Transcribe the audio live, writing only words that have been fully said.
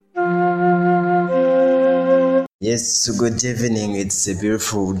Yes, good evening. It's a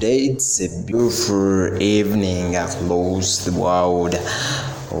beautiful day. It's a beautiful evening across the world.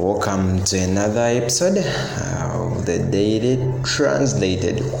 Welcome to another episode of the Daily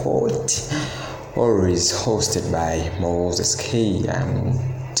Translated Quote, always hosted by Moses K. I'm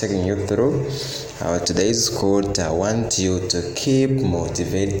taking you through today's quote. I want you to keep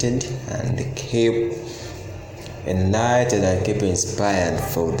motivated and keep enlightened and keep inspired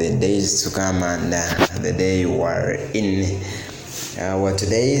for the days to come and the day you are in. Our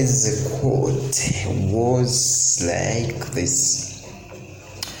today's quote was like this: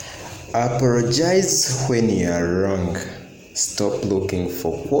 apologize when you are wrong. Stop looking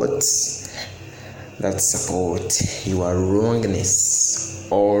for quotes that support your wrongness,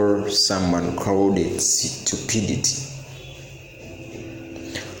 or someone called it stupidity.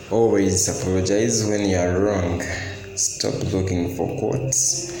 Always apologize when you are wrong. Stop looking for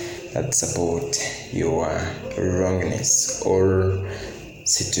quotes that support your wrongness or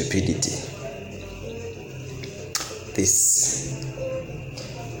stupidity. This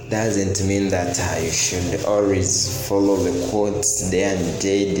doesn't mean that you should always follow the quotes day and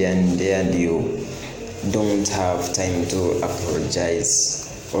day and you don't have time to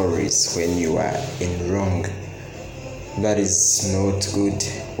apologize always when you are in wrong. That is not good.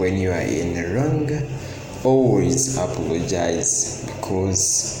 When you are in the wrong, always apologize,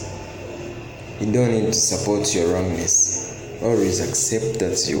 because you don't need to support your wrongness. Always accept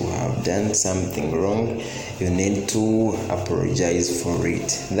that you have done something wrong. You need to apologize for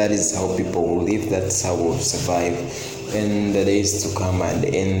it. That is how people will live. That's how we'll survive in the days to come and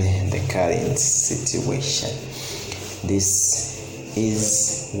in the current situation. This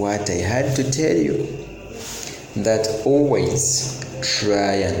is what I had to tell you, that always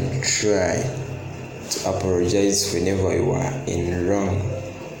try to apologize whenever you are in wrong,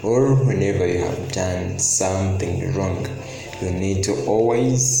 or whenever you have done something wrong. You need to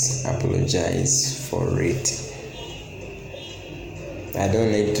always apologize for it. I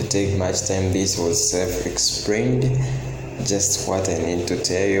don't need to take much time. This was self-explained. Just what I need to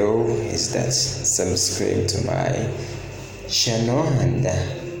tell you is that subscribe to my channel and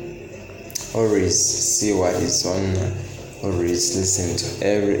always see what is on. Always listen to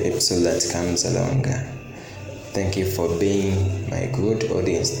every episode that comes along. Thank you for being my good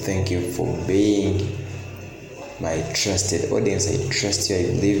audience. Thank you for being my trusted audience. I trust you, I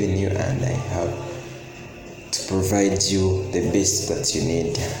believe in you, and I have to provide you the best that you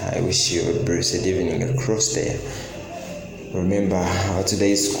need. I wish you a blessed evening across there. Remember,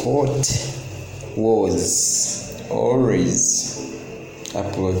 today's quote was always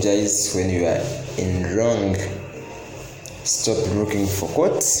apologize when you are in wrong. Stop looking for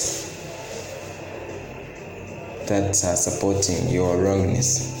quotes that are supporting your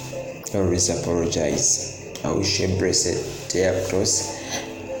wrongness. Always apologize. I wish you a blessed day across.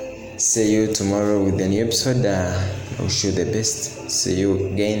 See you tomorrow with a new episode. I wish you the best. See you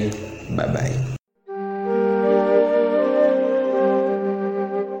again. Bye bye.